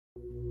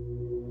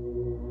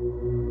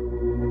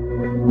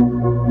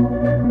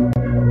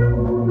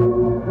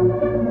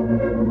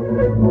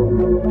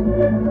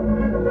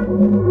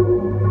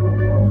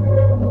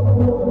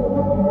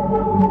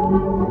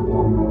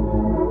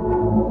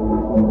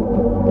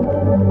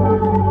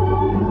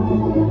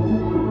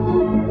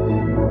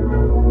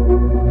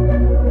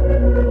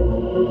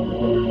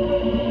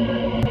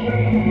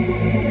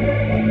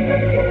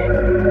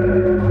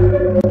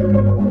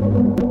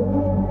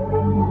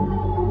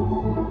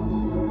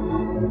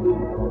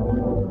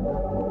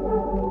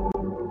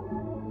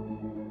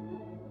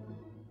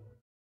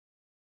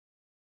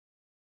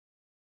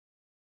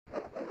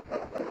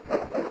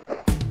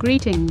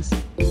Greetings!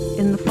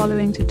 In the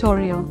following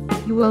tutorial,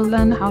 you will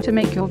learn how to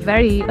make your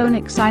very own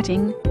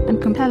exciting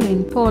and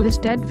compelling Paul is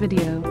Dead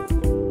video.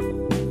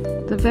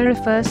 The very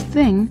first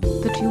thing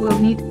that you will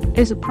need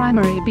is a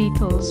primary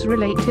Beatles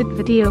related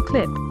video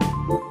clip.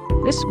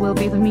 This will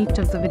be the meat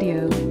of the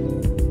video.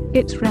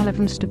 Its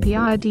relevance to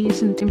PID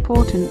isn't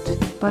important,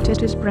 but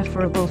it is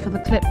preferable for the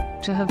clip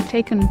to have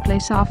taken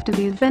place after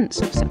the events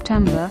of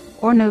September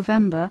or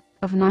November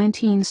of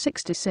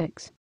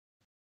 1966.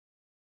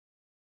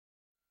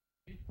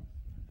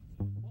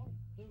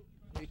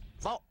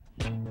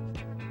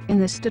 In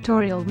this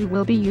tutorial we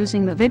will be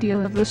using the video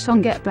of the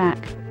song Get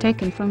Back,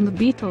 taken from the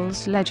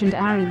Beatles'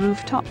 legendary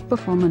rooftop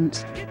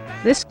performance.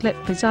 This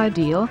clip is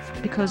ideal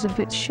because of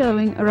its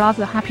showing a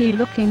rather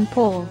happy-looking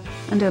Paul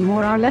and a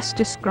more or less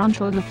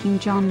disgruntled-looking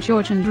John,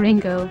 George and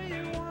Ringo.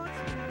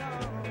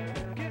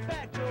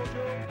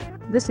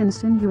 This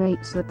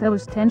insinuates that there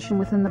was tension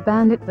within the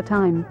band at the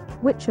time,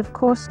 which of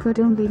course could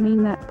only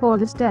mean that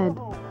Paul is dead.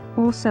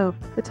 Also,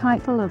 the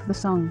title of the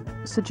song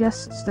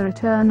suggests the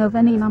return of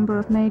any number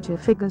of major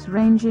figures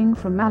ranging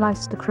from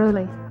Aleister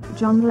Crowley,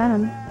 John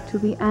Lennon, to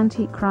the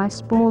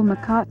Antichrist Paul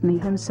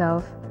McCartney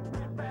himself.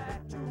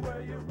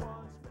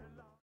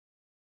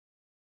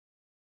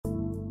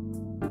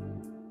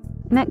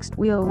 Next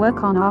we'll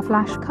work on our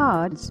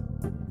flashcards.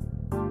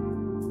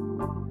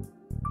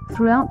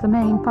 Throughout the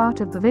main part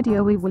of the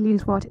video we will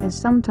use what is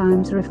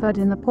sometimes referred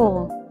in the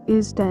Paul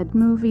is Dead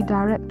movie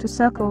director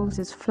circles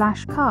as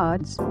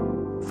flashcards.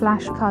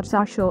 Flashcards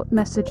are short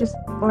messages,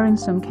 or in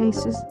some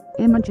cases,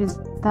 images,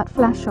 that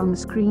flash on the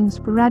screen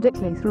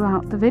sporadically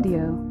throughout the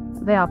video.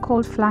 They are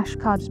called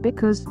flashcards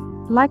because,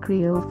 like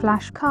real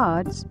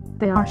flashcards,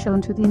 they are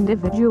shown to the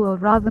individual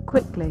rather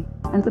quickly,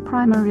 and the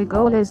primary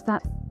goal is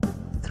that,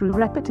 through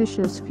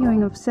repetitious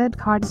viewing of said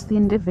cards, the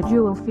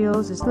individual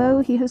feels as though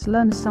he has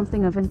learned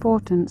something of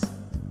importance.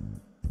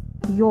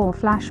 Your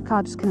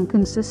flashcards can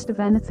consist of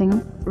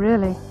anything,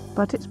 really,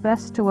 but it's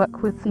best to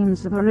work with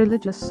themes of a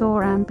religious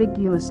or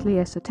ambiguously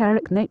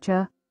esoteric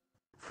nature.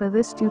 For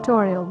this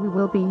tutorial we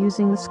will be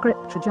using the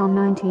scripture John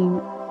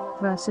 19,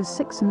 verses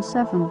 6 and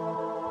 7,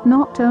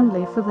 not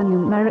only for the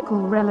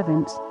numerical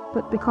relevance,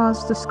 but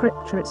because the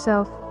scripture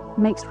itself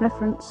makes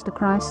reference to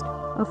Christ,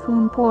 of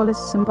whom Paul is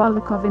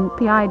symbolic of in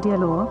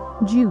P.A.U.L or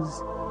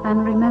Jews,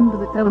 and remember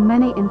that there were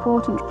many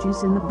important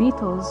Jews in the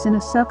Beatles' inner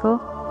circle,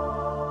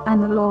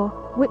 and the law,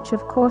 which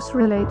of course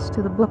relates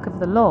to the book of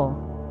the law.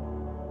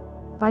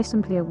 By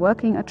simply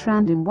working a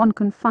trend in one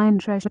can find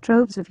treasure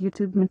troves of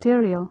YouTube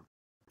material.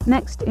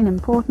 Next in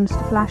importance to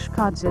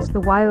flashcards is the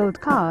wild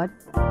card.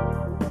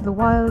 The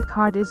wild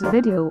card is a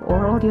video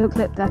or audio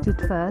clip that at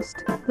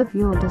first, the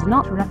viewer does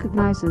not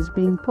recognize as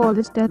being Paul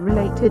is Dead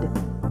related.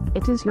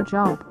 It is your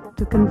job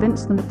to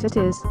convince them that it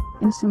is,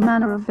 in some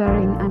manner of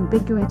varying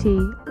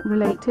ambiguity,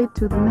 related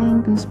to the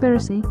main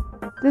conspiracy.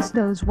 This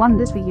does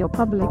wonders for your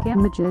public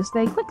image as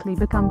they quickly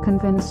become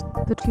convinced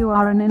that you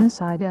are an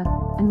insider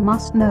and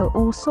must know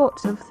all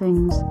sorts of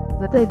things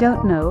that they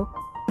don't know.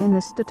 In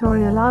this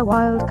tutorial our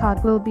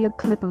wildcard will be a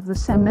clip of the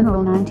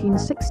seminal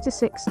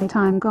 1966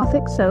 daytime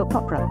gothic soap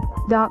opera,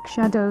 Dark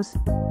Shadows.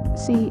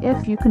 See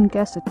if you can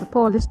guess at the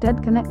Paul is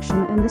Dead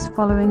connection in this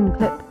following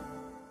clip.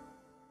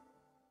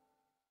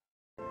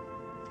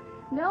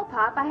 No,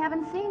 Pop, I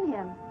haven't seen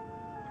him.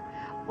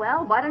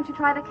 Well, why don't you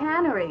try the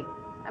cannery?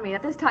 I mean,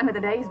 at this time of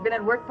the day, he's been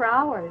at work for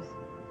hours.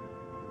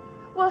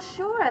 Well,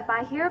 sure, if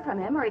I hear from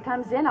him or he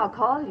comes in, I'll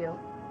call you.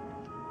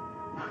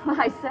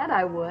 I said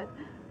I would.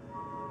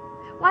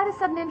 Why the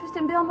sudden interest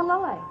in Bill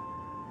Malloy?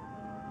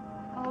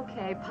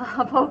 Okay,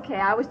 Pop, okay,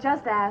 I was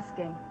just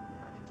asking.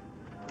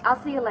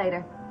 I'll see you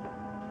later.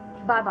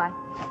 Bye-bye.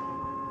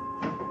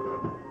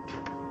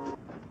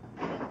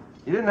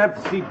 You didn't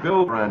have to see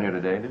Bill around here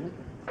today, did you?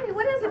 Hey,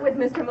 what is it with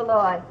Mr.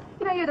 Malloy?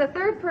 You know, you're the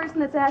third person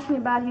that's asked me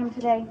about him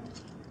today.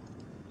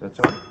 That's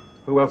all?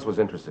 Who else was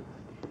interested?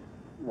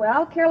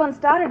 Well, Carolyn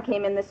Stoddard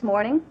came in this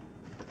morning.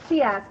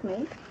 She asked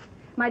me.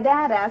 My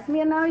dad asked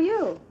me, and now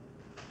you.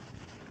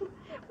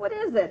 What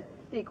is it?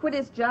 Did he quit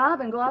his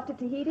job and go off to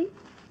Tahiti?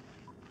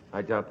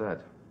 I doubt that.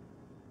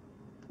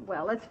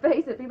 Well, let's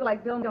face it, people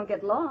like Bill don't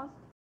get lost.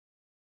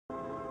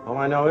 All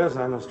I know is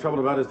I'm as troubled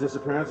about his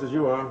disappearance as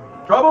you are.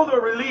 Troubled or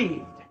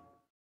relieved?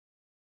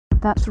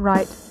 That's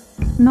right.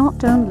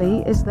 Not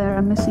only is there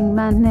a missing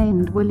man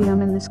named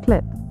William in this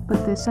clip,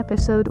 but this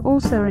episode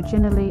also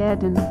originally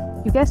aired in,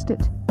 you guessed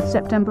it,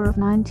 September of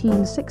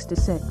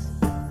 1966.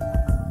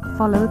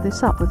 Follow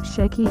this up with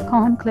shaky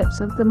cam clips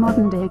of the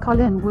modern-day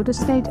Collinwood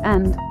estate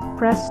and,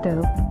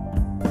 presto,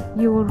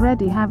 you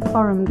already have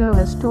forum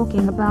goers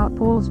talking about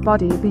Paul's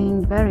body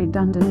being buried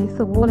underneath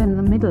a wall in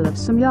the middle of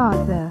some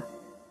yard there.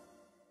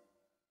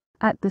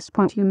 At this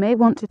point you may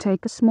want to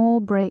take a small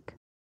break.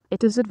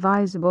 It is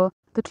advisable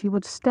that you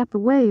would step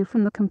away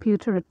from the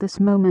computer at this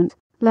moment,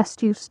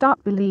 lest you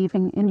start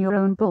believing in your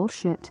own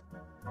bullshit.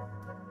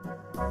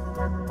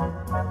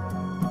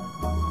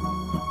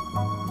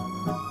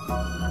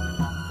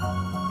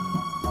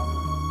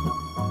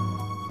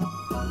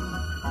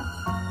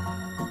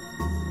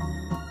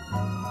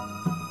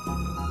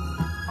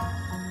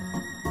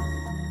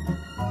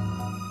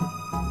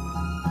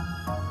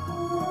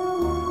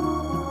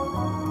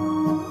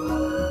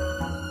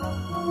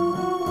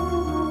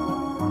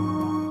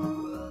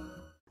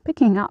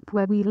 Picking up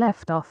where we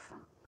left off,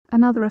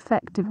 another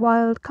effective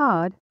wild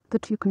card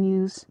that you can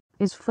use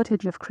is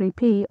footage of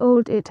creepy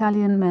old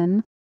Italian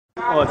men.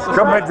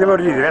 Come devo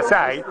ridere,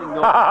 sai?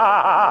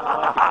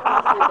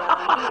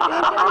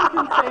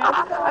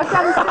 I've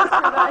got a sister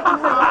that I can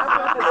hang out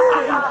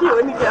with that's cute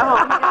when you get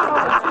home.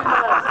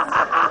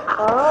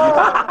 Oh,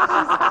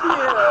 she's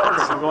cute.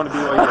 I'm going to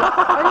BYU.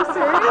 Are you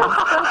serious?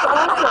 That's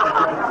awesome.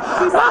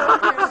 She's so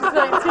cute. She's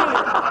 19.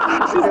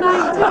 She's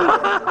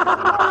 19.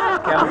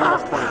 Cameron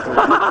almost 23.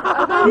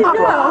 Oh, there you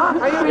go.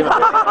 Are you really?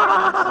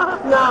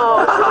 No.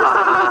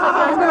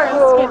 I'm wearing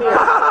skinnier.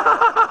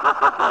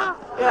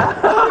 Yeah.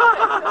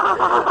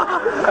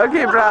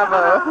 Okay,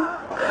 bravo.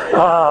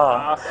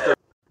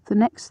 The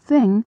next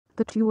thing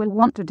that you will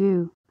want to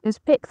do is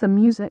pick the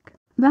music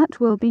that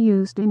will be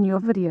used in your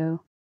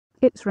video.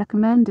 It's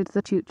recommended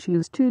that you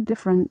choose 2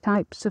 different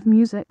types of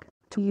music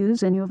to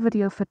use in your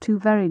video for 2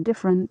 very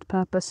different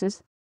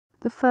purposes.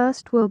 The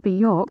first will be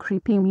your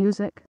creepy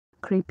music.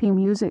 Creepy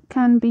music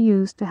can be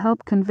used to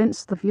help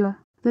convince the viewer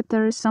that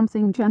there is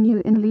something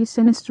genuinely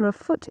sinister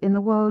afoot in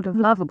the world of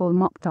lovable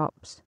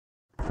mop-tops.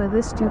 For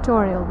this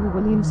tutorial we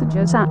will use a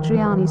Joe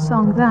Satriani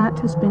song that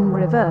has been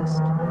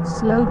reversed,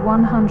 slowed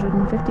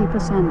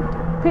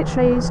 150%, pitch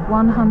raised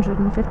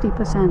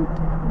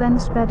 150%, then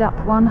sped up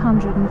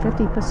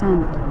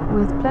 150%,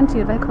 with plenty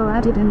of echo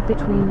added in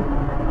between.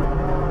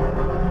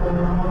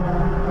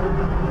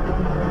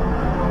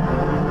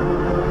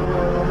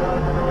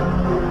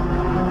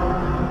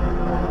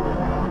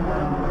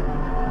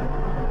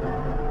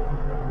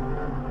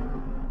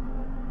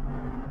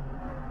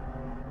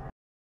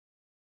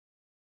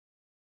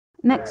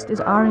 Next is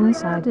our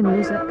insider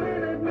music.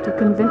 To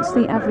convince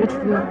the average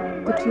viewer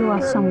that you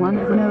are someone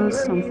who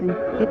knows something,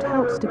 it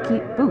helps to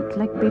keep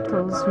bootleg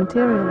Beatles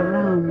material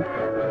around.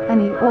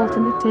 Any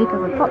alternate take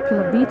of a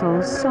popular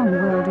Beatles song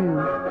will do,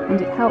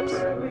 and it helps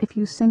if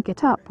you sync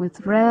it up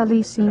with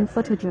rarely seen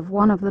footage of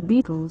one of the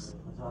Beatles.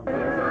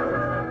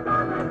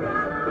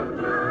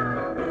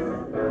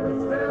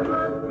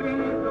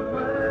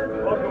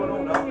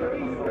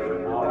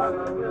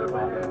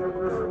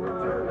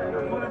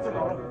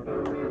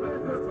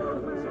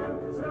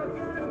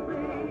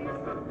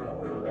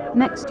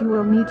 Next you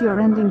will need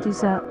your ending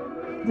teaser.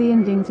 The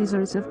ending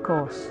teaser is of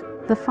course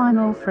the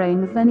final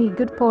frame of any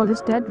good Paul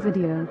is Dead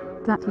video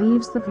that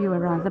leaves the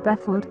viewer either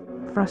baffled,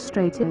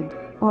 frustrated,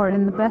 or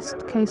in the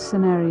best case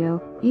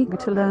scenario, eager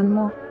to learn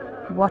more.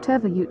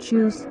 Whatever you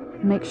choose,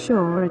 make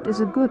sure it is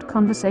a good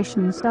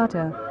conversation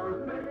starter.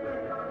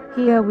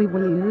 Here we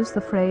will use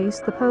the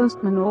phrase "the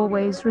postman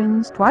always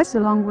rings twice"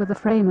 along with a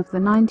frame of the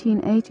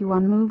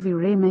 1981 movie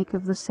remake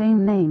of the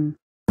same name.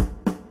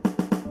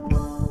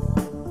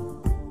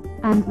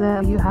 And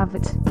there you have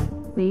it.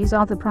 These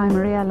are the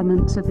primary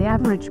elements of the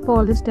average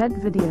Paul is Dead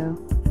video.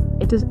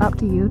 It is up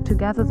to you to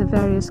gather the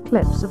various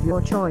clips of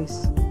your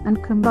choice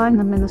and combine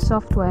them in the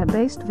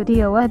software-based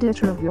video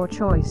editor of your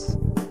choice.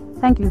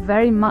 Thank you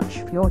very much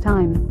for your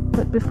time,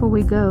 but before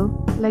we go,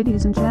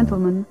 ladies and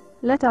gentlemen,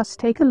 let us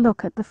take a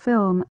look at the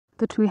film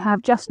that we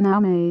have just now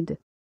made.